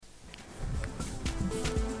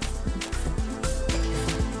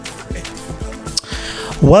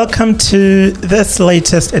Welcome to this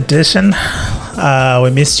latest edition. We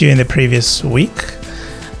missed you in the previous week.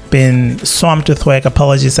 Been swamped with work.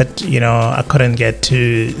 Apologies that I couldn't get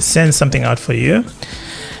to send something out for you.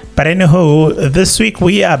 But anyhow, this week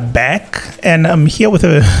we are back, and I'm here with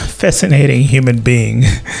a fascinating human being.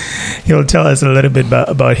 He'll tell us a little bit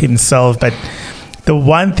about himself, but the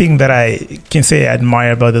one thing that I can say I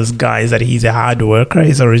admire about this guy is that he's a hard worker.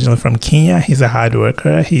 He's originally from Kenya. He's a hard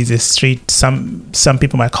worker. He's a street, some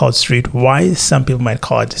people might call it street wise. Some people might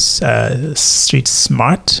call it street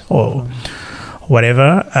smart or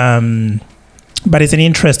whatever. But it's an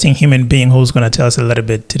interesting human being who's going to tell us a little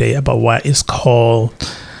bit today about what is called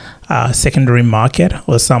secondary market,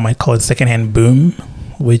 or some might call it secondhand boom,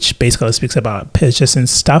 which basically speaks about purchasing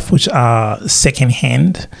stuff which are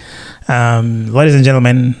secondhand. Ladies and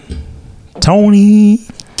gentlemen, Tonny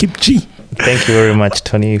KipG. Thank you very much,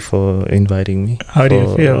 Tony, for inviting me. How do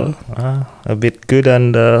you feel? A bit good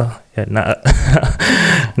and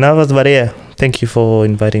nervous, but yeah, thank you for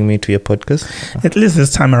inviting me to your podcast. At least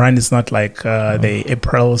this time around, it's not like the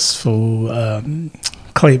April's Fool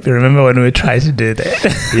clip. You remember when we tried to do that?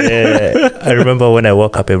 Yeah, I remember when I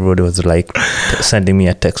woke up, everybody was like sending me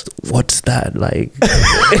a text. What's that? Like,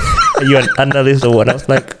 are you an analyst or what? I was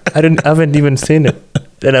like, I haven't even seen it.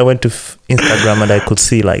 Then I went to Instagram and I could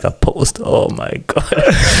see like a post. Oh my God.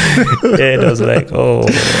 And I was like, oh.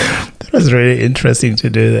 That was really interesting to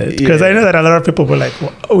do that. Because I know that a lot of people were like,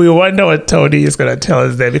 we wonder what Tony is going to tell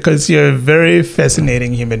us there, because you're a very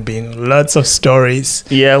fascinating human being. Lots of stories.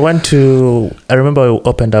 Yeah, I remember I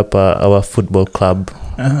opened up our football club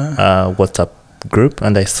WhatsApp group,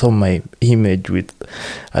 and I saw my image with,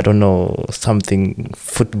 I don't know, something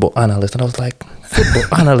football analyst, and I was like, football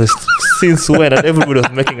analyst since when? And everybody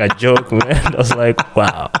was making a joke, man. I was like,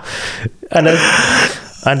 wow.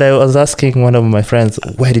 And I was asking one of my friends,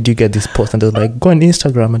 where did you get this post? And they were like, go on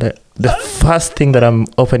Instagram. And the first thing that I'm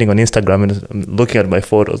opening on Instagram and I'm looking at my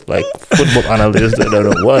photos, like football analyst, I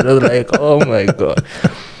don't know what. I was like, oh my God.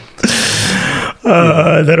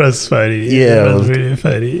 That was funny. Yeah, that was really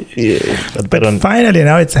funny. Yeah, but finally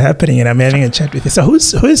now it's happening, and I'm having a chat with you. So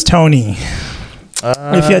who's Tony?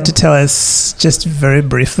 If you had to tell us just very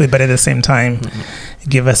briefly, but at the same time,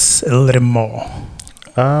 give us a little more.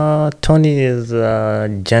 Tony is a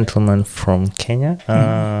gentleman from Kenya.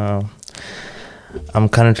 I'm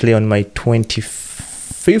currently on my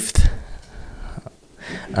 25th,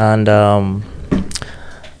 and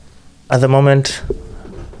at the moment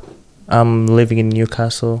I'm living in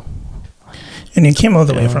Newcastle. And you came all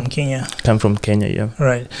the way from Kenya? I'm from Kenya, yeah.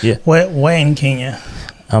 Right. Yeah. Where in Kenya?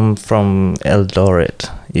 I'm from Eldoret,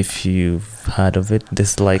 if you've heard of it.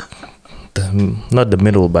 This is like not the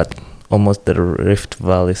middle, but almost the Rift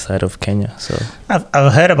Valley side of Kenya. So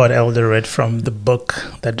I've heard about Eldoret from the book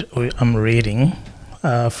that I'm reading,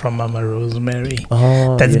 from Mama Rosemary.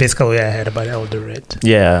 That's basically where I heard about Eldoret.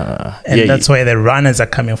 Yeah. And that's where the runners are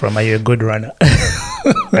coming from. Are you a good runner?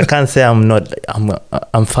 I can't say I'm not.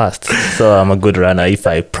 I'm fast, so I'm a good runner if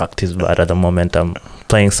I practice. But at the moment, I'm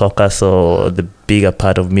playing soccer, so the bigger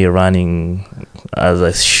part of me running as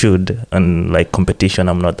I should, and like competition,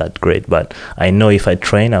 I'm not that great. But I know if I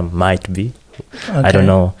train, I might be. Okay. I don't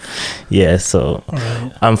know. Yeah, so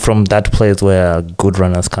right. I'm from that place where good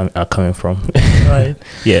runners are coming from. Right.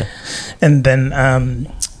 Yeah. And then, have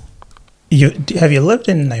you lived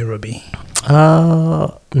in Nairobi?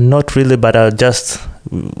 Not really, but I just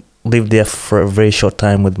lived there for a very short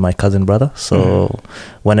time with my cousin brother. So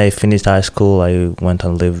when I finished high school, I went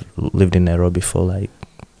and lived in Nairobi for like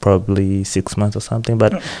probably 6 months or something.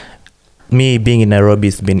 But me being in Nairobi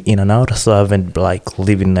has been in and out, so I haven't like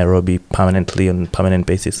lived in Nairobi permanently on permanent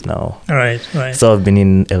basis now. Right. So I've been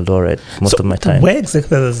in Eldoret most of my time. Where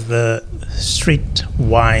exactly does the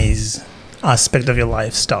street-wise aspect of your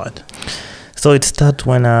life start? So it started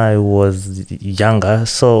when I was younger.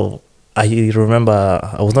 So I remember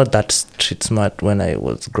I was not that street smart when I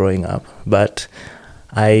was growing up. But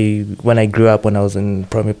when I grew up, when I was in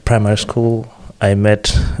primary school, I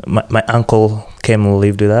met my uncle came and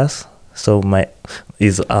lived with us. So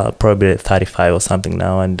he's probably 35 or something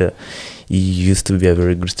now, and he used to be a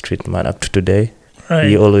very good street man up to today. Right.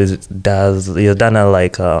 He always does. He's done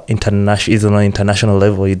international. He's on an international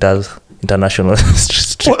level. He does international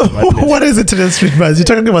street. What is it to the street man? You're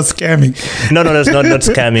talking about scamming? No, that's not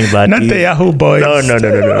scamming, but not the Yahoo boys. No.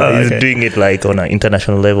 Oh, he's doing it like on an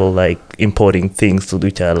international level, like importing things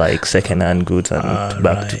which are like second-hand goods and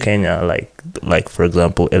back to Kenya, like for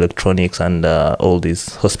example electronics and all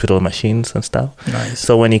these hospital machines and stuff. Nice.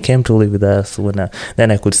 So when he came to live with us,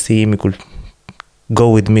 then I could see him, he could go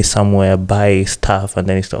with me somewhere, buy stuff, and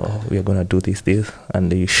then it's we're gonna do this,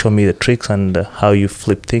 and you show me the tricks and how you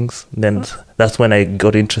flip things. Then that's when I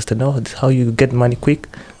got interested. This is how you get money quick.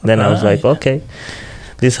 Then I was like, okay,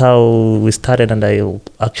 this is how we started, and I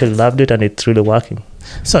actually loved it, and it's really working.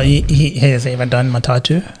 So he has ever done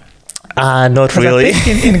matatu? Not really. I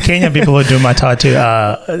think in Kenya, people who do matatu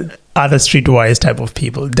are other streetwise type of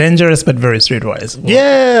people. Dangerous, but very streetwise.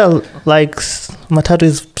 Yeah, like matatu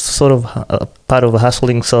is sort of a part of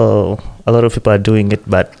hustling, so a lot of people are doing it,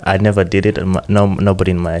 but I never did it, and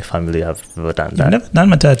nobody in my family have ever done that. You've never done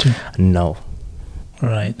matatu? No.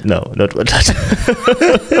 Right. No, not matatu.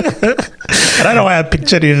 I don't know why I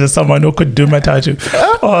pictured you as someone who could do matatu.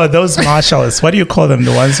 Oh, those marshals. What do you call them?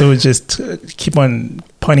 The ones who just keep on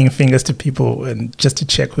pointing fingers to people and just to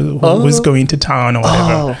check who's going to town or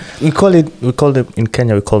whatever. We call them in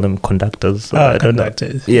Kenya. We call them conductors. So I don't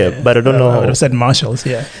conductors. Know. Yeah, but I don't know. I would have said marshals.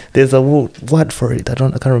 Yeah. There's a word for it. I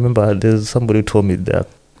can't remember. There's somebody who told me that.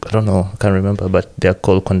 I don't know. I can't remember, but they're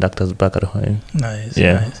called conductors back at home. Nice.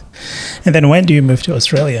 Yeah. Nice. And then when do you move to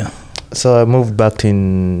Australia? So I moved back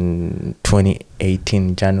in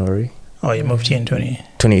 2018 January. Oh, you moved here in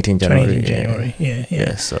 2018 January. 2018 January.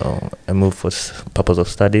 Yeah. So I moved for purpose of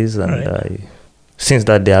studies, and since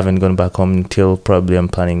that day I haven't gone back home until probably I'm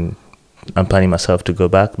planning myself to go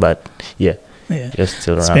back. But just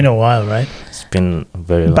still around. It's been a while, right? It's been a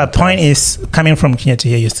very long But time. point is, coming from Kenya to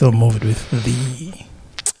here, you still moved with the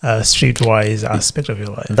streetwise aspect of your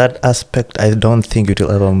life. That aspect, I don't think it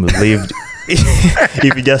will ever leave.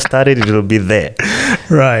 If you just started, it will be there,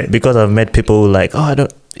 right? Because I've met people who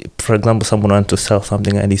for example, someone wants to sell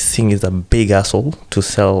something and he's seeing it's a big hassle to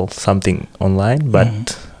sell something online,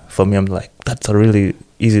 but for me, I'm like, that's a really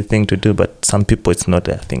easy thing to do, but some people it's not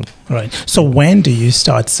their thing. Right. So when do you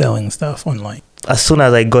start selling stuff online? As soon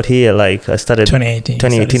as I got here, like I started 2018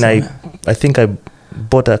 I think I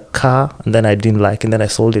bought a car, and then I didn't like it, and then I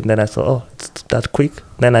sold it, and then I thought, it's that quick.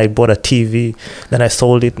 Then I bought a TV, then I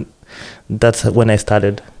sold it. That's when I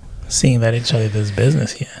started seeing that actually there's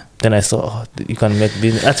business here. Then I saw you can make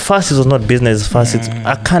business. At first it was not business. At first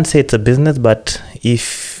I can't say it's a business, but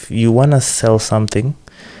if you want to sell something,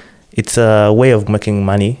 it's a way of making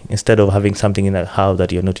money instead of having something in a house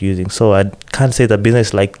that you're not using. So I can't say the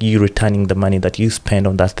business like you returning the money that you spend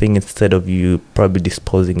on that thing instead of you probably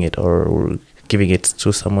disposing it or giving it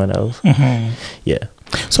to someone else. Yeah.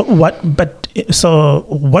 So what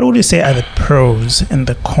would you say are the pros and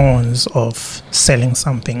the cons of selling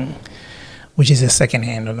something which is a second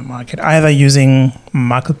hand on the market, either using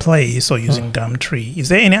Marketplace or using Gumtree? Is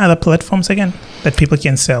there any other platforms again that people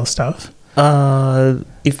can sell stuff? Mostly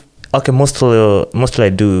I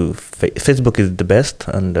do Facebook is the best,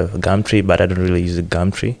 and Gumtree, but I don't really use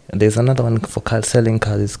Gumtree. There's another one for selling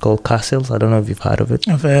cars. It's called Car Sales. I don't know if you've heard of it.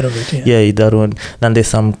 I've heard of it. Yeah. Yeah, that one. Then there's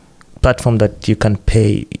some platform that you can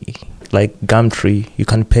pay, like Gumtree. You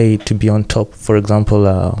can pay to be on top. For example,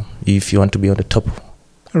 if you want to be on the top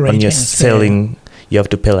when you're selling, you have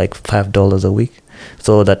to pay like $5 a week,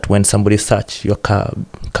 so that when somebody search your car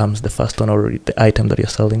comes the first one, or the item that you're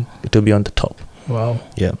selling, it will be on the top. Wow.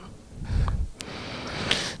 Yeah.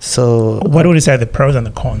 So what would you say are the pros and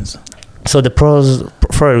the cons? So the pros,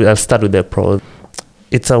 I'll start with the pros.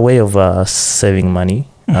 It's a way of saving money.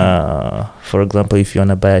 For example, if you want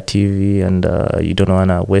to buy a TV and you don't want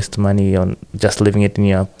to waste money on just leaving it in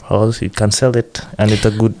your house, you can sell it, and it's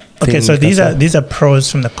a good thing. Okay, so these are pros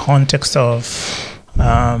from the context of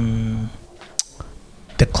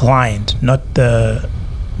the client, not the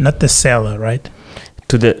seller, right?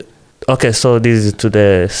 So this is to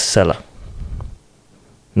the seller,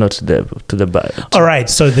 not to the buyer. All right,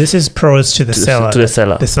 so this is pros to the seller. To the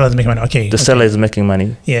seller. The seller is making money. Okay. The seller is making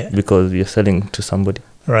money. Yeah. Because you're selling to somebody.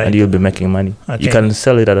 Right. And you'll be making money. Okay. You can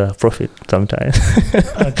sell it at a profit sometimes.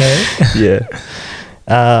 Okay. Yeah.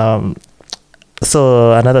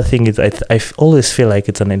 So another thing is I always feel like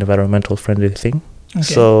it's an environmental friendly thing. Okay.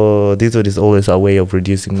 So this is always a way of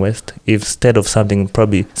reducing waste. Instead of something,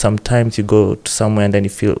 probably sometimes you go to somewhere and then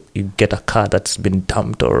you get a car that's been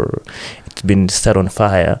dumped or it's been set on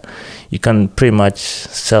fire, you can pretty much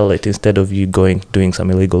sell it instead of you doing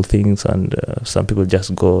some illegal things. And some people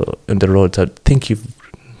just go on the roads. I think you've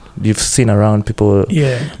seen around people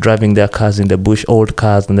driving their cars in the bush, old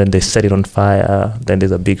cars, and then they set it on fire. Then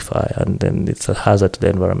there's a big fire, and then it's a hazard to the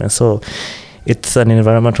environment. So it's an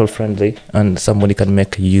environmental friendly, and somebody can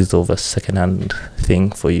make use of a second-hand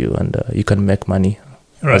thing for you, and you can make money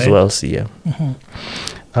as well. So yeah.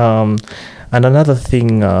 And another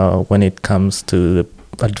thing when it comes to the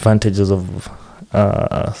advantages of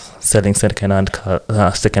selling second-hand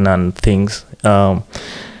things,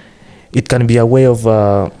 it can be a way of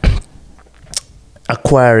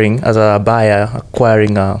acquiring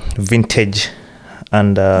a vintage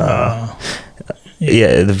and the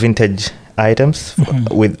vintage items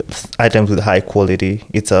with high quality.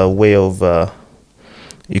 It's a way of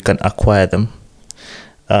you can acquire them,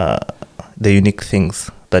 the unique things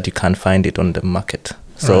that you can't find it on the market.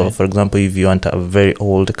 So, for example, if you want a very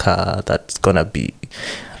old car, that's gonna be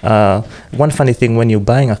one funny thing when you're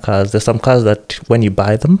buying a car. There's some cars that when you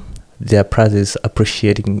buy them, their price is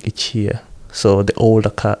appreciating each year. So the old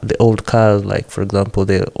cars, like for example,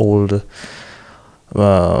 the old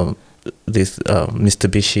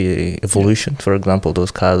Mitsubishi Evolution, for example,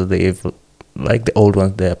 those cars, they've like the old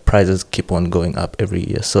ones, their prices keep on going up every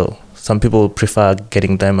year. So some people prefer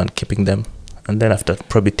getting them and keeping them, and then after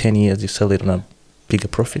probably 10 years, you sell it on a bigger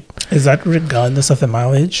profit. Is that regardless of the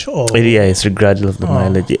mileage, or? Yeah, it's regardless of the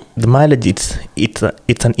mileage. The mileage,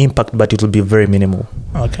 it's an impact, but it will be very minimal.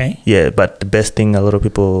 Okay. Yeah, but the best thing, a lot of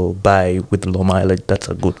people buy with low mileage. That's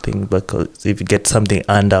a good thing, because if you get something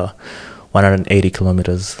under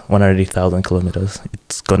 180,000 kilometers,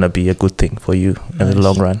 it's gonna be a good thing for you in the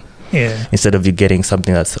long run. Yeah. Instead of you getting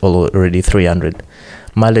something that's already 300,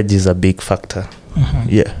 mileage is a big factor.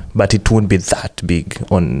 Yeah, but it won't be that big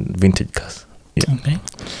on vintage cars. Yeah. Okay.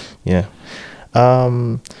 Yeah.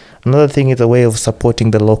 Another thing is a way of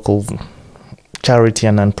supporting the local charity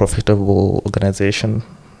and non-profitable organization.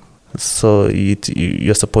 So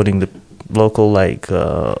you're supporting the local, like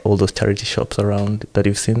all those charity shops around that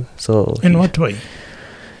you've seen. So in what way?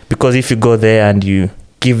 Because if you go there and you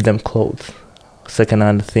give them clothes,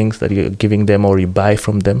 second-hand things that you're giving them, or you buy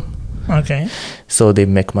from them, okay, so they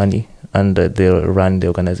make money and they run the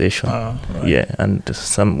organization. Yeah, and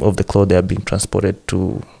some of the clothes, they are being transported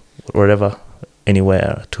to wherever,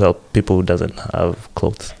 anywhere, to help people who doesn't have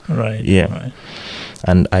clothes. Right. Yeah. Right.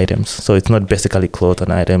 And items. So it's not basically clothes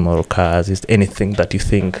and item or cars. It's anything that you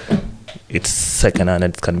think it's second-hand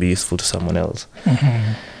and it can be useful to someone else.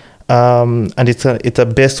 And it's a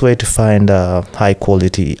best way to find high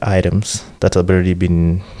quality items that have already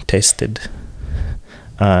been tested.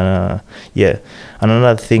 Yeah.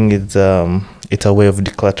 Another thing is it's a way of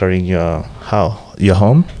decluttering your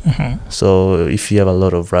home. So if you have a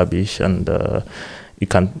lot of rubbish and you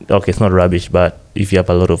can, it's not rubbish, but if you have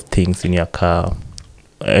a lot of things in your car,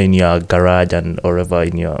 in your garage and wherever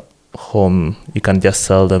in your home, you can just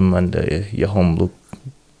sell them, and your home look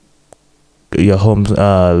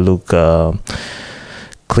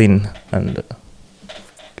clean and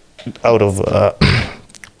out of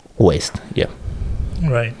waste. Yeah.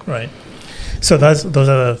 Right. So those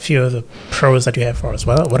are a few of the pros that you have for us.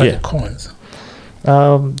 What are the cons?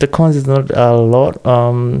 The cons is not a lot.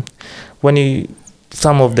 When you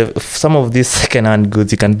some of these second-hand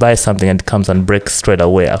goods, you can buy something and it comes and breaks straight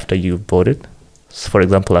away after you bought it. So for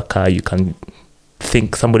example, a car, you can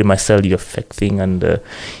think somebody might sell you a fake thing, and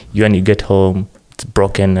when you get home, it's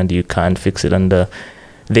broken and you can't fix it. And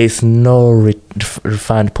there's no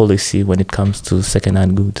refund policy when it comes to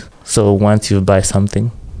second-hand goods. So once you buy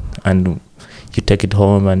something and you take it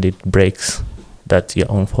home and it breaks, that's your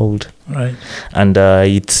own fault. Right. And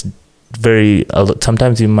it's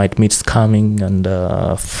sometimes you might meet scamming and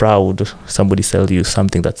fraud. Somebody sell you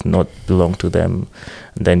something that's not belong to them,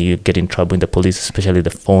 and then you get in trouble in the police, especially the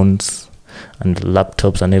phones and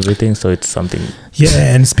laptops and everything. So it's something.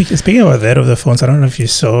 Yeah, and speaking about that, of the phones, I don't know if you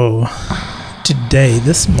saw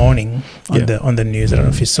this morning on the news. I don't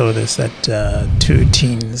know if you saw this, that two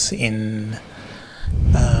teens in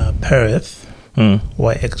Perth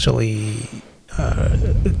were actually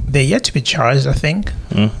they're yet to be charged, I think.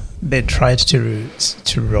 They tried to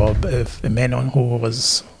rob a man who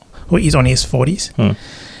is on his 40s.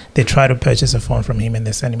 They tried to purchase a phone from him, and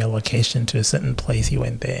they sent him a location to a certain place. He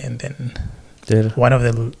went there, and then one of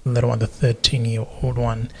the little one, the 13-year-old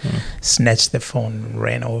one, snatched the phone,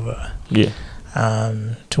 ran over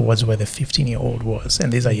towards where the 15-year-old was,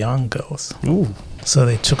 and these are young girls. Ooh. So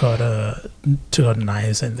they took out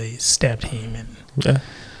knives and they stabbed him, and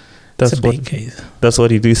that's a big case. That's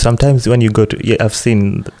what you do. Sometimes when you go to, I've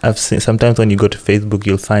seen. Sometimes when you go to Facebook,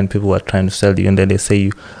 you'll find people who are trying to sell you, and then they say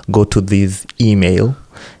you go to this email,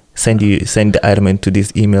 send the item into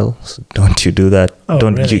this email. So don't you do that?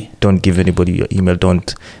 Don't give anybody your email.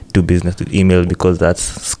 Don't do business with email, because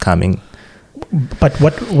that's scamming. But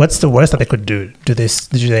what's the worst that they could do? Do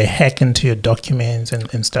they hack into your documents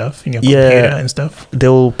and stuff in your computer and stuff? They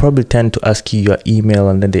will probably tend to ask you your email,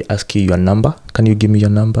 and then they ask you your number. Can you give me your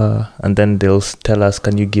number? And then they'll tell us,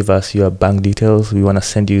 can you give us your bank details? We want to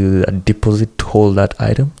send you a deposit to hold that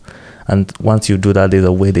item. And once you do that, there's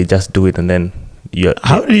a way they just do it, and then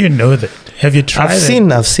How do you know that? Have you tried?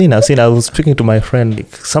 I've seen. I was speaking to my friend.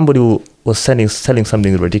 Somebody will was selling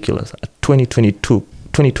something ridiculous, a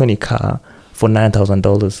 2020 car for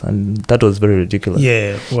 $9,000, and that was very ridiculous.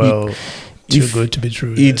 Yeah, well, too good to be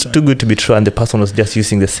true. It's too good to be true, and the person was just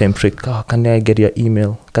using the same trick. Oh, can I get your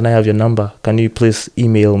email? Can I have your number? Can you please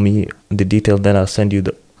email me the detail? Then I'll send you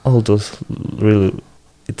all those. Really,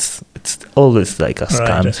 it's always like a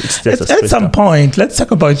scam. Right. It's just at some point, let's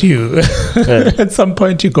talk about you. Yeah. At some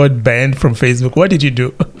point, you got banned from Facebook. What did you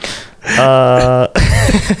do?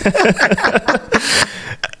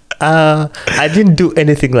 I didn't do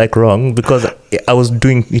anything like wrong, because I was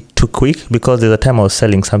doing it too quick, because there's a time I was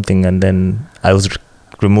selling something and then I was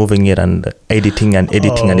removing it and editing. Then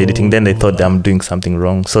they thought that I'm doing something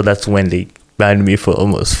wrong. So that's when they banned me for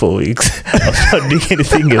almost 4 weeks. I was not doing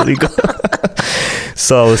anything illegal.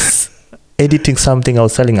 So I was editing something, I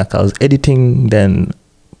was selling a car. I was editing, then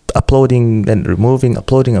uploading, then removing,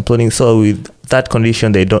 uploading. So with that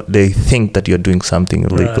condition, they think that you're doing something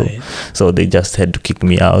illegal. Right. So they just had to kick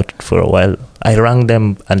me out for a while. I rang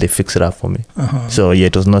them and they fixed it up for me. Uh-huh. So yeah,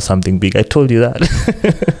 it was not something big. I told you that.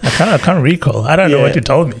 I can't recall. I don't know what you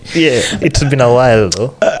told me. Yeah, it's been a while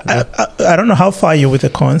though. I don't know how far you're with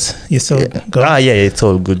the cons. You still go? Yeah, it's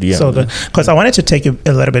all good. Yeah, so good. Because I wanted to take you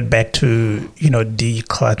a little bit back to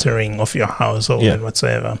decluttering of your household and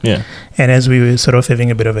whatsoever. Yeah. And as we were sort of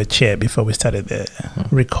having a bit of a chat before we started the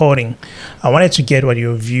recording, I wanted to get what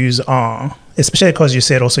your views are, especially because you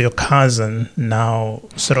said also your cousin now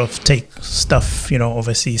sort of take stuff,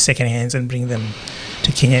 overseas, secondhands, and bring them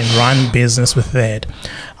to Kenya and run business with that.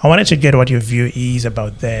 I wanted to get what your view is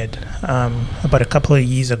about that. About a couple of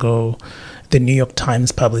years ago, the New York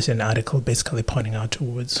Times published an article basically pointing out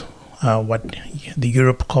towards what the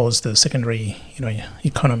Europe calls the secondary,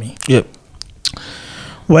 economy. Yep.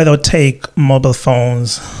 Where they'll take mobile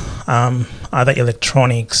phones, other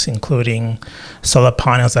electronics, including solar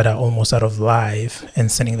panels that are almost out of life, and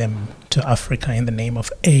sending them to Africa in the name of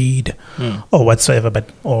aid or whatsoever,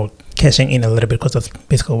 or cashing in a little bit, because that's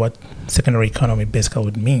basically what secondary economy basically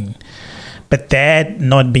would mean. But that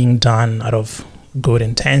not being done out of good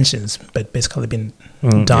intentions, but basically been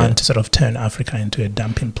done to sort of turn Africa into a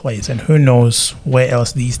dumping place. And who knows where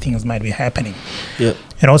else these things might be happening. Yep.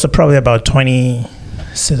 And also probably about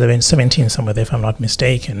 2017, somewhere there, if I'm not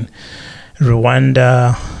mistaken,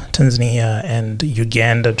 Rwanda, Tanzania, and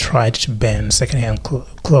Uganda tried to ban secondhand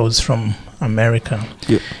clothes from America.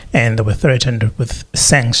 Yep. And they were threatened with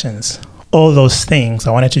sanctions. All those things,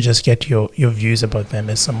 I wanted to just get your views about them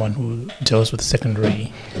as someone who deals with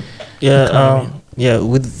secondary economy.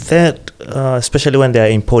 With that, especially when they are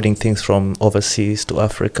importing things from overseas to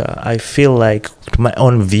Africa, I feel like, my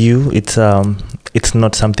own view, it's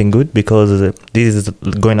not something good, because this is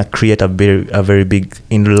going to create a very big,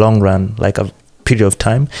 in the long run, like a period of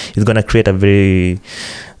time, it's going to create a very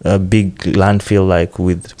big landfill, like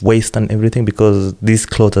with waste and everything, because these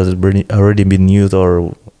clothes have already been used,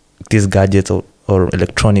 or these gadgets or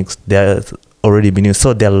electronics, they're already been used,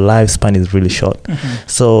 so their lifespan is really short. Mm-hmm.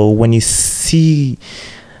 So when you see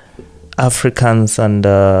Africans and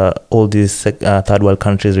all these third world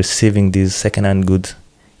countries receiving these second-hand goods,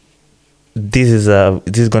 this is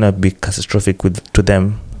going to be catastrophic to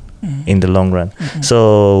them in the long run. Mm-hmm.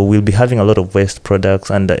 So we'll be having a lot of waste products,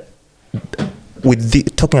 and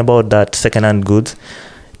talking about that second-hand goods,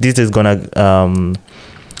 this is gonna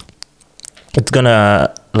it's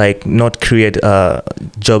gonna like not create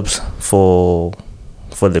jobs for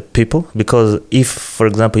the people, because if, for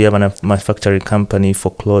example, you have a manufacturing company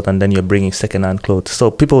for clothes and then you're bringing second-hand clothes,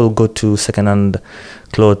 so people will go to second-hand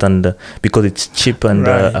clothes, and because it's cheap and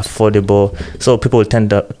affordable, so people will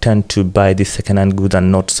tend to buy these second-hand goods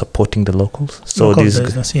and not supporting the locals. So local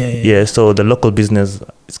business, so the local business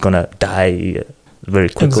is gonna die very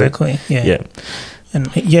quickly. Exactly. And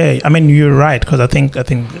I mean, you're right, because I think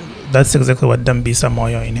that's exactly what Dambisa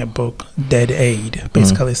Moyo in her book Dead Aid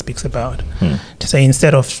basically speaks about. To say,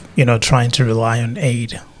 instead of trying to rely on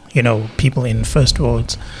aid, people in first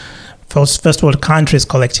world countries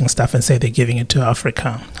collecting stuff and say they're giving it to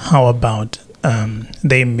Africa, how about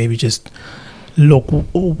they maybe just look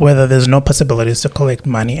whether there's no possibilities to collect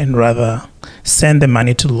money and rather send the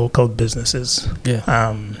money to local businesses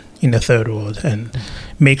in the third world, and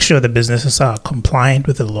make sure the businesses are compliant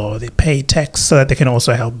with the law, they pay tax, so that they can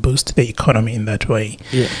also help boost the economy in that way.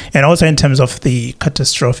 And also in terms of the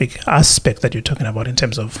catastrophic aspect that you're talking about in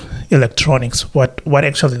terms of electronics, what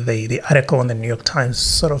actually the article in the New York Times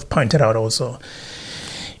sort of pointed out also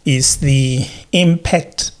is the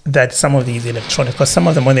impact that some of these electronics, because some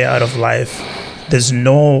of them, when they're out of life, there's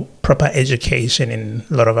no proper education in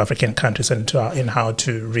a lot of African countries in how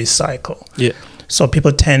to recycle. So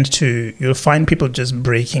you'll find people just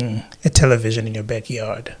breaking a television in your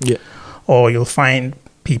backyard. or you'll find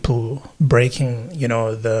people breaking,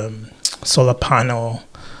 the solar panel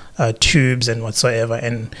tubes and whatsoever.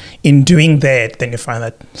 And in doing that, then you find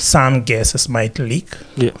that some gases might leak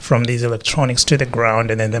from these electronics to the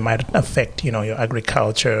ground, and then they might affect, your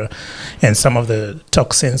agriculture, and some of the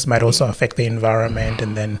toxins might also affect the environment.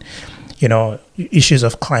 And then, issues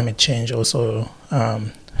of climate change also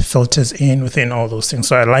filters in within all those things.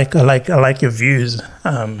 So I like your views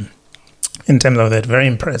in terms of that. Very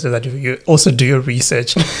impressive that you also do your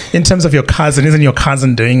research in terms of your cousin. Isn't your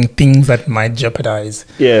cousin doing things that might jeopardize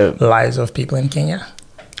lives of people in Kenya?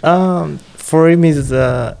 For him,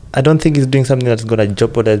 I don't think he's doing something that's going to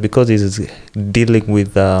jeopardize, because he's dealing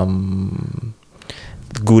with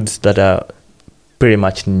goods that are pretty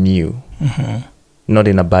much new. Mm-hmm. Not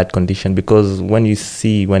in a bad condition, because when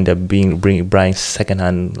they're buying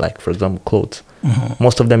secondhand, like for example clothes, mm-hmm.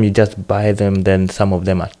 most of them you just buy them, then some of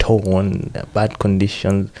them are torn, they're bad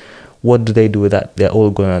conditions. What do they do with that? They're all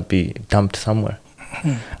going to be dumped somewhere,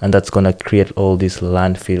 mm-hmm. and that's going to create all these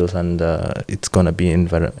landfills, and it's going to be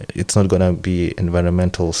it's not going to be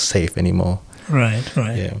environmental safe anymore. Right.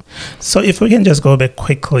 Yeah. So if we can just go back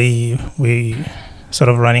quickly, we sort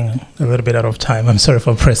of running a little bit out of time. I'm sorry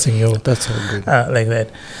for pressing you. That's all good. Like that.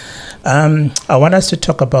 I want us to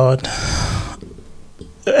talk about,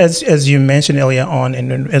 as you mentioned earlier on,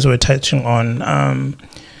 and as we were touching on,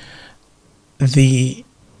 the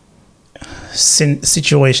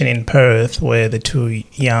situation in Perth where the two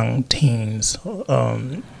young teens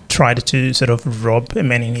tried to sort of rob a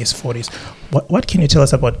man in his 40s. What can you tell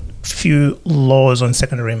us about few laws on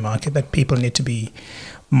secondary market that people need to be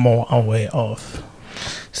more aware of?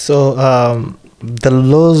 So the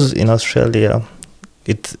laws in Australia,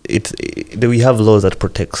 we have laws that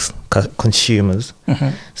protects consumers.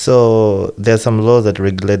 Mm-hmm. So there's some laws that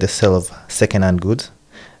regulate the sale of second-hand goods.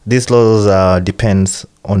 These laws depends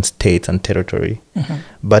on states and territory, mm-hmm.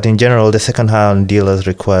 but in general, the second-hand dealers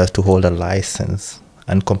requires to hold a license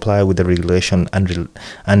and comply with the regulation and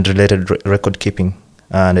related record keeping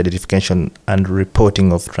and identification and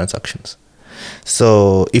reporting of transactions.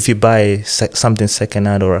 So if you buy something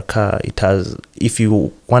secondhand or a car, if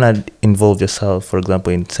you want to involve yourself, for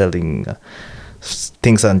example, in selling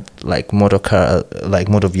things like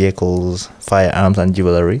motor vehicles, firearms, and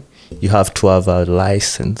jewelry, you have to have a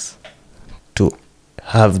license to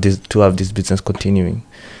have this business continuing.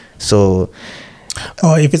 So,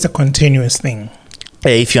 if it's a continuous thing.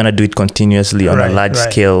 If you want to do it continuously on a large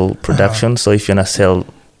scale production, so if you want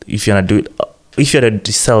to do it. If you want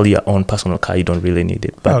to sell your own personal car, you don't really need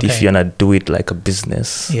it. But if you want to do it like a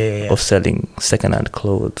business of selling second-hand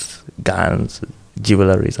clothes, guns,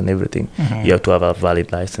 jewelries, and everything, mm-hmm. you have to have a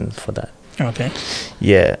valid license for that. Okay.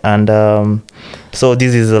 Yeah, and so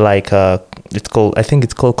this is like I think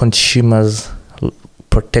it's called Consumers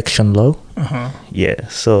Protection Law. Uh-huh. Yeah.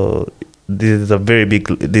 So this is a very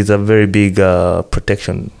big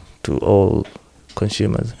protection to all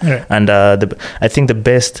consumers, right. And I think the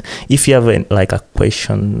best, if you have a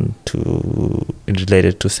question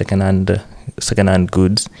related to secondhand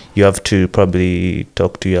goods, you have to probably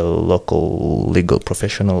talk to your local legal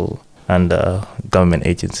professional and government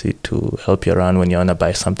agency to help you around when you want to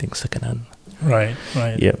buy something secondhand. Right.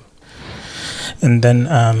 Yeah. And then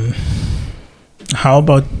how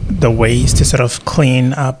about the ways to sort of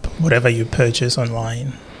clean up whatever you purchase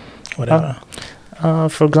online, whatever?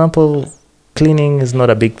 For example, cleaning is not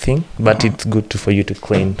a big thing, but it's good for you to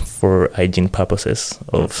clean for hygiene purposes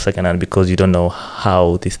of secondhand, because you don't know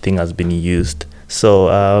how this thing has been used. So,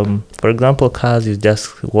 for example, cars, you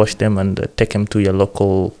just wash them and take them to your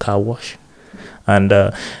local car wash. And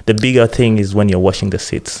the bigger thing is when you're washing the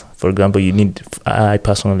seats. For example, I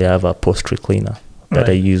personally have a upholstery cleaner that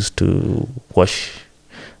I use to wash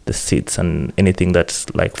the seats and anything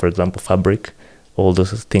that's like, for example, fabric, all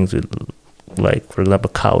those things with, like, for example,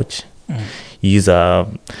 couch. Use a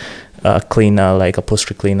cleaner, like a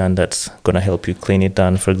upholstery cleaner, and that's going to help you clean it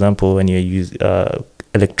down. For example, when you use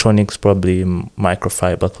electronics, probably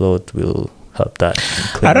microfiber cloth will help that.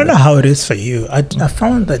 I don't know how it is for you. I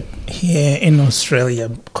found that here in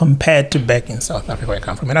Australia, compared to back in South Africa where I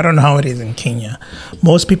come from, and I don't know how it is in Kenya,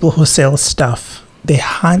 most people who sell stuff, they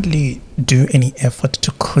hardly do any effort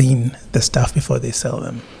to clean the stuff before they sell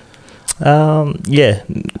them. Yeah.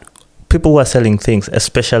 People who are selling things,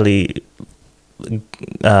 especially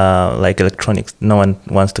like electronics, no one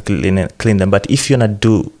wants to clean them. But if you want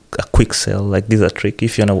to do a quick sale, like this is a trick,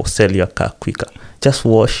 if you want to sell your car quicker, just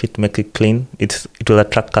wash it, make it clean. It will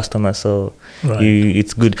attract customers, so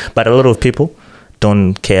it's good. But a lot of people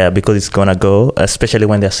don't care because it's gonna go, especially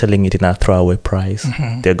when they're selling it in a throwaway price.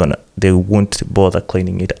 Mm-hmm. They won't bother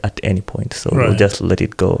cleaning it at any point, so they'll just let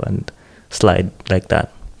it go and slide like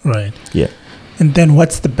that. Right. Yeah. And then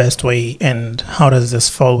what's the best way, and how does this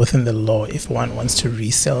fall within the law if one wants to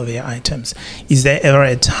resell their items? Is there ever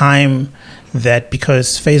a time that,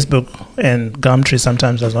 because Facebook and Gumtree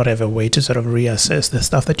sometimes does not have a way to sort of reassess the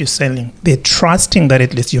stuff that you're selling, they're trusting that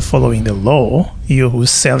at least you're following the law, you who's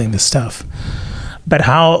selling the stuff. But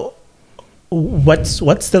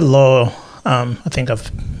what's the law? I think I've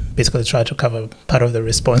basically tried to cover part of the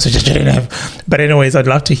response, which I didn't have. But anyways, I'd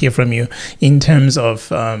love to hear from you in terms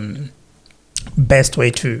of best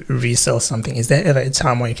way to resell something. Is there ever a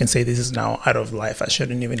time where you can say this is now out of life, I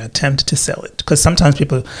shouldn't even attempt to sell it? Because sometimes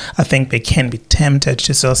people, I think they can be tempted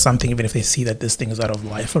to sell something even if they see that this thing is out of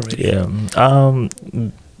life already. Yeah.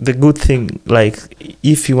 The good thing, like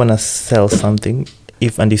if you want to sell something,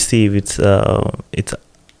 if you see if it's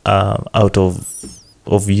out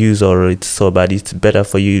of use or it's so bad, it's better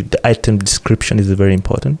for you. The item description is very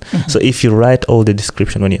important. Mm-hmm. So if you write all the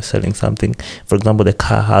description when you're selling something, for example, the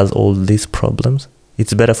car has all these problems,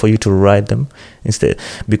 it's better for you to write them instead,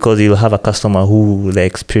 because you'll have a customer who, the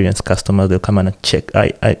experienced customers, they'll come and check,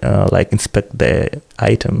 like inspect the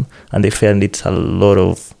item, and they find it's a lot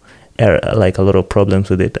of error, like a lot of problems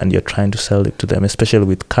with it, and you're trying to sell it to them, especially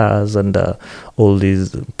with cars and all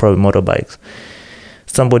these probably motorbikes.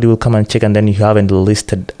 Somebody will come and check, and then you haven't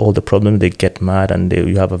listed all the problems. They get mad, and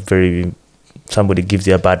you have somebody gives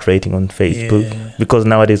you a bad rating on Facebook. Yeah. Because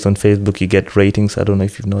nowadays on Facebook you get ratings. I don't know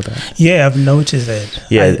if you know that. Yeah, I've noticed it.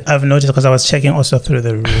 Yeah, I've noticed because I was checking also through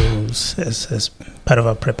the rules as part of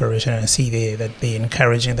our preparation, and I see there that they're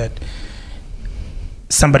encouraging that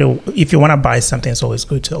somebody, if you want to buy something, it's always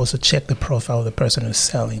good to also check the profile of the person who's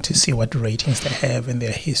selling to see what ratings they have and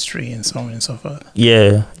their history and so on and so forth.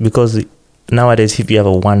 Yeah, because nowadays, if you have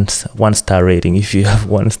a one star rating, if you have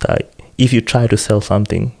 1 star, if you try to sell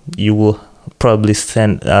something, you will probably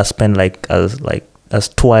spend as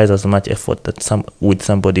twice as much effort that with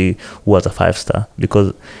somebody who has a 5 star.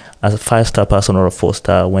 Because as a 5 star person or a 4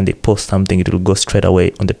 star, when they post something, it will go straight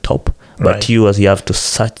away on the top. But right. You have to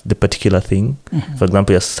search the particular thing. Mm-hmm. For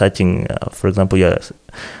example, you're searching. For example, you're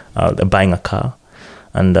buying a car,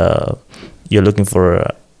 and you're looking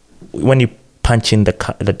for when you punch in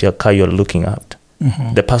your car you're looking at.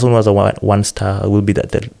 Mm-hmm. The person who has a 1 star will be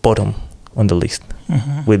at the bottom on the list.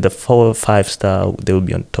 Mm-hmm. With the 4 or 5 star, they will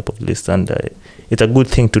be on top of the list. And it's a good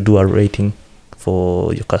thing to do a rating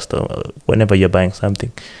for your customer whenever you're buying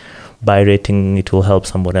something. By rating, it will help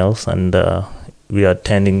someone else, and we'll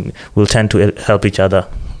tend to help each other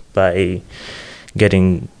by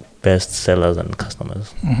getting best sellers and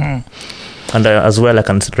customers. Mm-hmm. And as well, I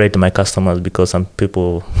can rate my customers, because some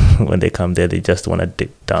people, when they come there, they just want to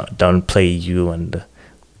downplay you and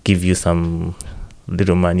give you some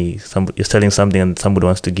little money. You're selling something and somebody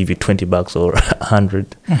wants to give you $20 or $100,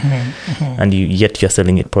 mm-hmm, mm-hmm. And yet you're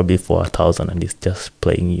selling it probably for $1,000, and it's just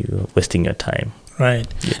playing you, wasting your time. Right.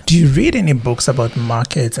 Yeah. Do you read any books about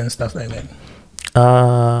markets and stuff like that?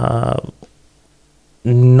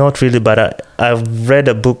 Not really, but I've read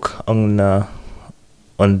a book on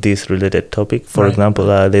this related topic. For example,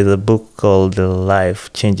 there's a book called The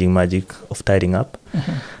Life-Changing Magic of Tidying Up,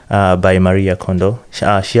 mm-hmm. By Maria Kondo.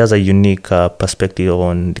 She has a unique perspective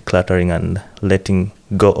on decluttering and letting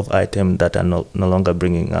go of items that are no longer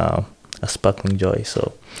bringing a sparkling joy.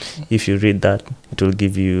 So if you read that, it will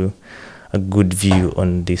give you a good view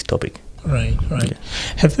on this topic. Right. Yeah.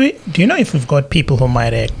 Do you know if we've got people who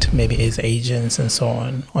might act maybe as agents and so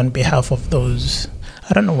on behalf of those,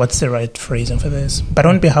 I don't know what's the right phrasing for this, but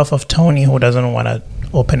on behalf of Tony, who doesn't want to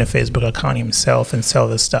open a Facebook account himself and sell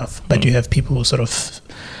the stuff, but you have people who sort of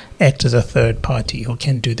act as a third party who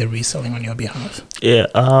can do the reselling on your behalf? Yeah,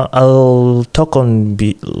 I'll talk on,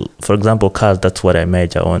 for example, cars. That's what I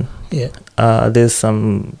major on. Yeah. There's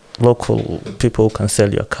some local people who can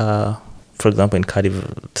sell your car. For example, in Cardiff,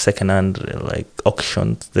 second-hand, like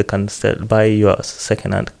auctions, they can buy your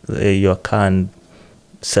second-hand, your car and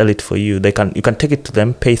sell it for you. You can take it to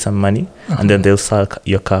them, pay some money, uh-huh. and then they'll sell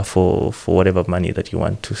your car for whatever money that you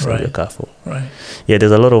want to sell your car for. Right. Yeah,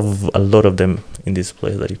 there's a lot of them in this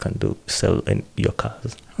place that you can sell in your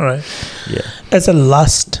cars. Right. Yeah. As a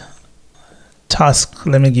last task,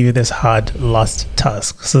 let me give you this hard last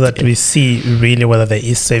task, so that we see really whether there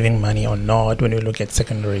is saving money or not when we look at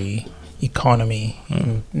secondary economy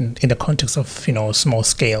in the context of small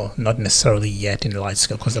scale, not necessarily yet in large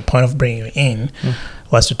scale, because the point of bringing you in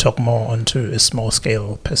was to talk more onto a small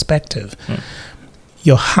scale perspective.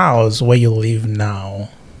 Your house where you live now,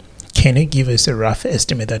 can you give us a rough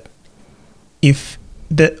estimate that if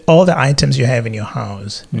all the items you have in your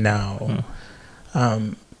house now,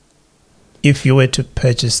 if you were to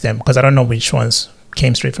purchase them, because I don't know which ones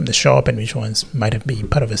came straight from the shop and which ones might have been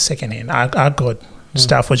part of a secondhand. I got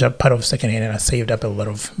stuff which are part of secondhand, and I saved up a lot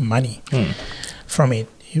of money from it.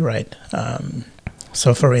 You're right.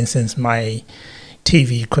 So, for instance, my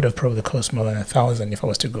TV could have probably cost more than $1,000 if I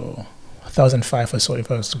was to go $1,500 or so if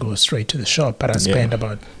I was to go straight to the shop, but I spent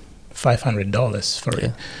about $500 for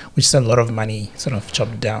it, which is a lot of money sort of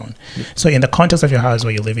chopped down. So in the context of your house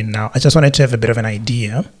where you live in now, I just wanted to have a bit of an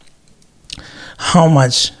idea how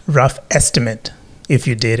much rough estimate, if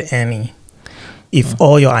you did any, if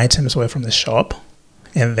all your items were from the shop,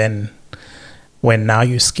 and then when now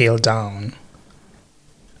you scale down,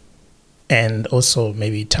 and also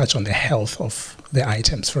maybe touch on the health of the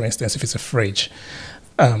items. For instance, if it's a fridge,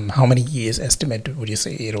 how many years estimate would you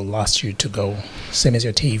say it'll last you to go, same as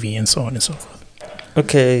your TV and so on and so forth?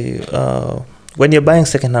 Okay, when you're buying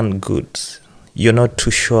secondhand goods, you're not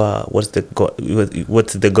too sure what's the goal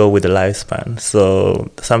with the lifespan. So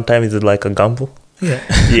sometimes it's like a gamble. Yeah.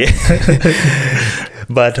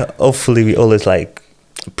 But hopefully we always like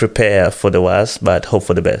prepare for the worst, but hope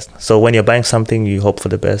for the best. So when you're buying something, you hope for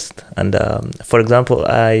the best. And for example,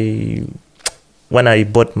 when I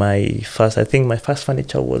bought my first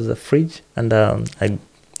furniture was a fridge, and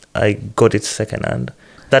I got it secondhand.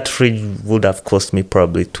 That fridge would have cost me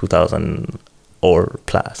probably $2,000 or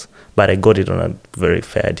plus, but I got it on a very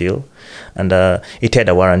fair deal, and it had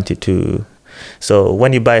a warranty too. So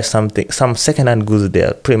when you buy some secondhand goods,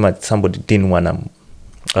 there pretty much somebody didn't wanna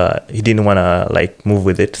like move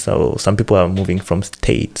with it. So some people are moving from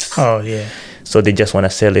states. Oh yeah. So they just want to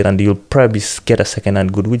sell it, and you'll probably get a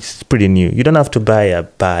secondhand good, which is pretty new. You don't have to buy a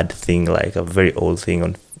bad thing, like a very old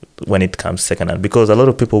thing, when it comes secondhand, because a lot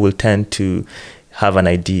of people will tend to have an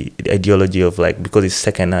ideology of like, because it's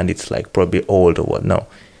secondhand, it's like probably old or what. No,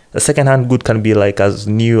 a secondhand good can be like as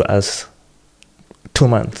new as 2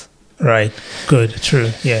 months. Right. Good.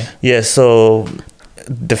 True. Yeah. Yeah. So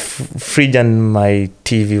the fridge and my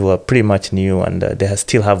TV were pretty much new, and they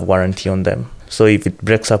still have warranty on them. So if it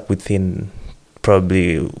breaks up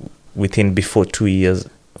before 2 years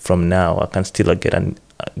from now, I can still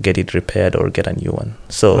get it repaired or get a new one.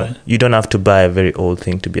 So you don't have to buy a very old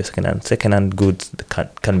thing to be a secondhand. Secondhand goods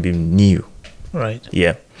can be new. Right.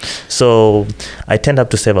 Yeah. So I tend up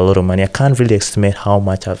to save a lot of money. I can't really estimate how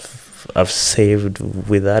much I've saved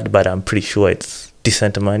with that, but I'm pretty sure it's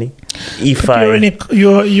decent money. You're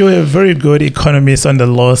a very good economist on the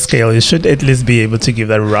low scale. You should at least be able to give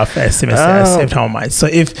that rough estimate. I saved how much. So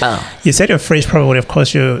if you said your fridge probably would have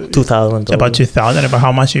cost you $2,000, about $2,000, about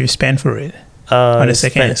how much you spent for it on a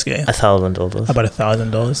second scale? $1,000. About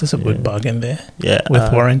 $1,000. That's a good bargain there. Yeah,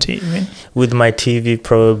 with warranty. You mean? With my TV,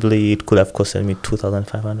 probably it could have costed me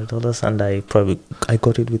 $2,500, and I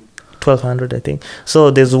got it with $1,200, I think. So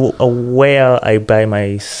there's where I buy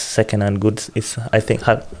my secondhand goods. I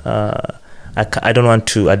don't want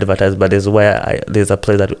to advertise, but there's a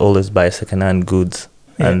place that always buy secondhand goods,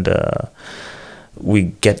 and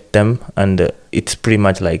we get them, and it's pretty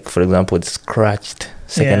much like, for example, it's scratched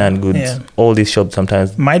secondhand goods. Yeah. All these shops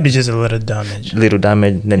sometimes might be just a little damage.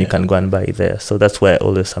 Then you can go and buy it there. So that's where I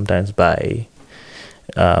always sometimes buy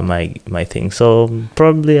my thing. So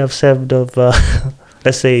probably I've saved over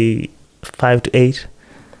let's say 5,000 to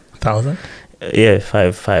 8,000. Yeah,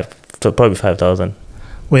 five. So probably 5,000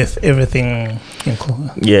 with everything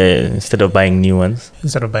included. Yeah, instead of buying new ones.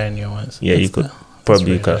 Yeah, you could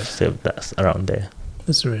have saved that around there.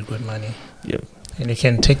 That's really good money. Yeah, and you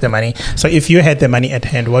can take the money. So if you had the money at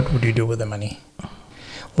hand, what would you do with the money?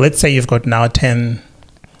 Let's say you've got now 10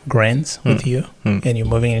 grand with you, and you're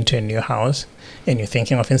moving into a new house, and you're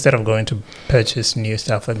thinking of, instead of going to purchase new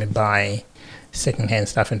stuff, let me buy secondhand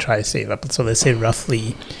stuff and try to save up. So let's say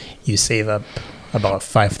roughly you save up about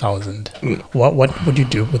 5,000. What would you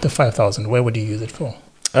do with the 5,000? Where would you use it for?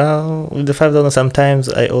 With the 5,000, sometimes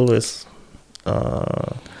I always buy,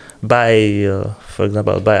 for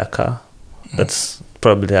example, I'll buy a car that's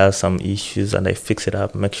probably has some issues, and I fix it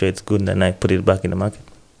up, make sure it's good, and then I put it back in the market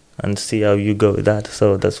and see how you go with that.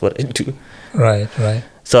 So that's what I do. Right.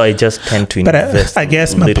 So I just tend to invest. I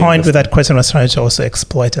guess my point with that question was trying to also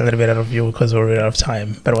exploit a little bit out of you, because we're out of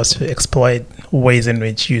time, but it was to exploit ways in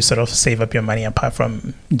which you sort of save up your money apart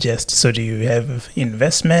from just, so do you have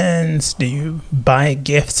investments? Do you buy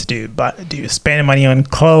gifts? Do you spend money on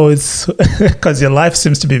clothes? Because your life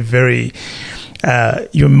seems to be very,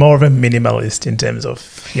 you're more of a minimalist in terms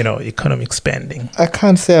of, economic spending. I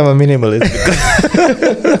can't say I'm a minimalist because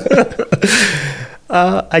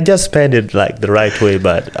I just spend it like the right way,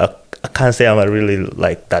 but I can't say I'm a really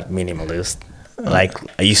like that minimalist. Like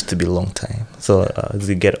I used to be a long time. So as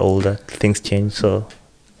you get older, things change. So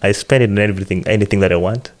I spend it on anything that I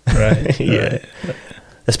want. Right. Yeah. Right.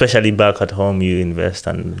 Especially back at home, you invest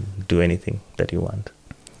and do anything that you want.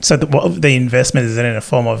 So the investment is in a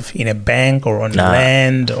form of in a bank or on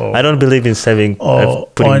land, or I don't believe in saving or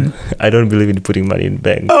I don't believe in putting money in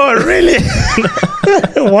bank. Oh, really?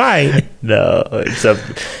 Why? No,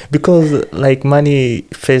 because like money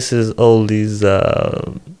faces all these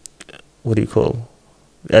what do you call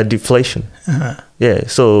deflation. Yeah,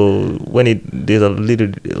 so when there's a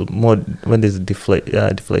little more, when there's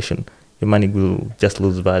deflation, your money will just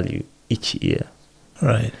lose value each year.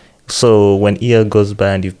 Right. So when year goes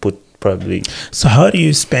by and you put probably... So how do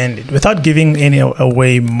you spend it without giving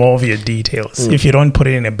away more of your details? If you don't put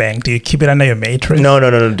it in a bank, do you keep it under your mattress? No.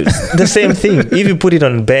 The same thing. If you put it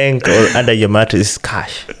on bank or under your mattress, it's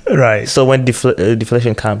cash. Right. So when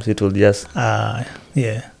deflation comes, it will just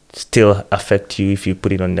still affect you if you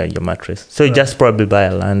put it under your mattress. So you just probably buy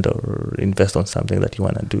a land or invest on something that you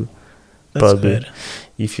want to do. That's probably good.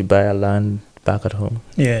 If you buy a land back at home,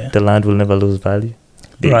 the land will never lose value.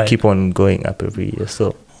 They keep on going up every year.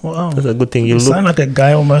 So that's a good thing. You sound like a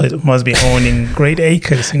guy who must be owning great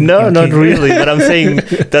acres. No, not really. But I'm saying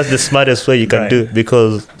that's the smartest way you can do,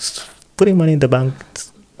 because putting money in the bank,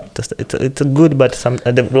 it's a good, but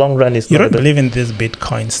at the long run, it's you don't believe in this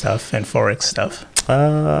Bitcoin stuff and Forex stuff?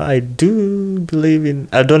 I do believe in.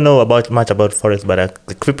 I don't know much about Forex, but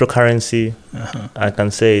the cryptocurrency, I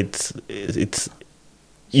can say it's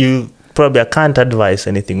you. Probably I can't advise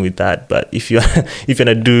anything with that, but if you're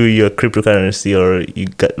gonna do your cryptocurrency, or you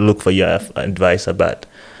look for your advisor, but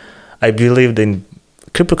I believe in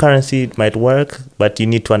cryptocurrency, it might work, but you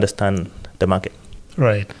need to understand the market.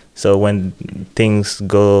 Right. So when things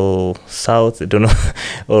go south, I don't know,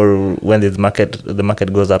 or when the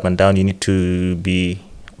market goes up and down, you need to be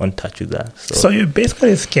on touch with that. So you're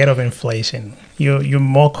basically scared of inflation. You're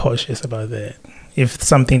more cautious about that. If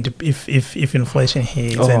inflation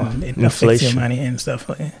hits and it affects your money and stuff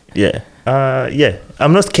like that. Yeah.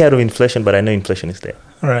 I'm not scared of inflation, but I know inflation is there.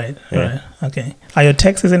 Right. Okay. Are your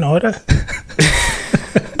taxes in order?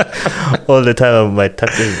 All the time, my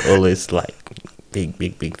taxes is always like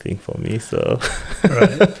big thing for me. So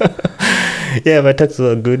right. Yeah, my taxes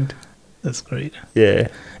are good. That's great. Yeah.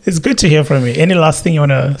 It's good to hear from you. Any last thing you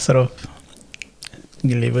want to sort of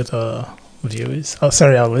leave with viewers? Oh,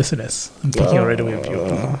 sorry, our listeners. I'm thinking already with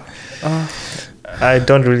you. I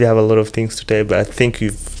don't really have a lot of things to say, but I think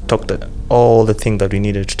you've talked all the things that we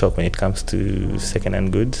needed to talk when it comes to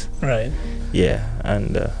second-hand goods. Right. Yeah,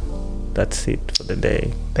 and that's it for the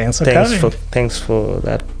day. Thanks for coming. Thanks for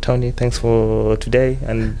that, Tony. Thanks for today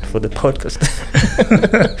and for the podcast.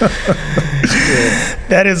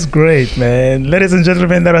 That is great, man. Ladies and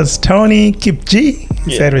gentlemen, that was Tonny KipG.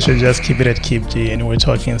 He said we should just keep it at KipG, and we're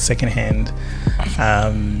talking secondhand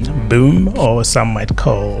boom, or some might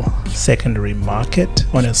call secondary market,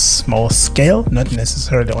 on a small scale, not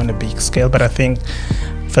necessarily on a big scale, but I think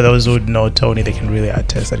for those who know Tony, they can really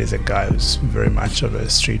attest that he's a guy who's very much of a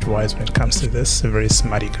streetwise when it comes to this, a very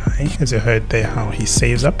smarty guy, as you heard there, how he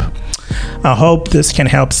saves up. I hope this can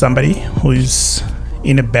help somebody who's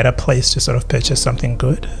in a better place to sort of purchase something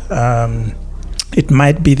good. It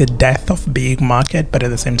might be the death of big market, but at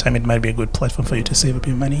the same time, it might be a good platform for you to save up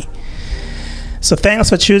your money. So thanks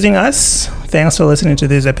for choosing us. Thanks for listening to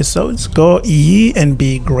these episodes. Go ye and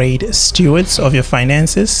be great stewards of your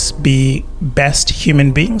finances. Be best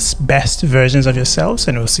human beings, best versions of yourselves,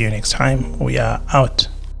 and we'll see you next time. We are out.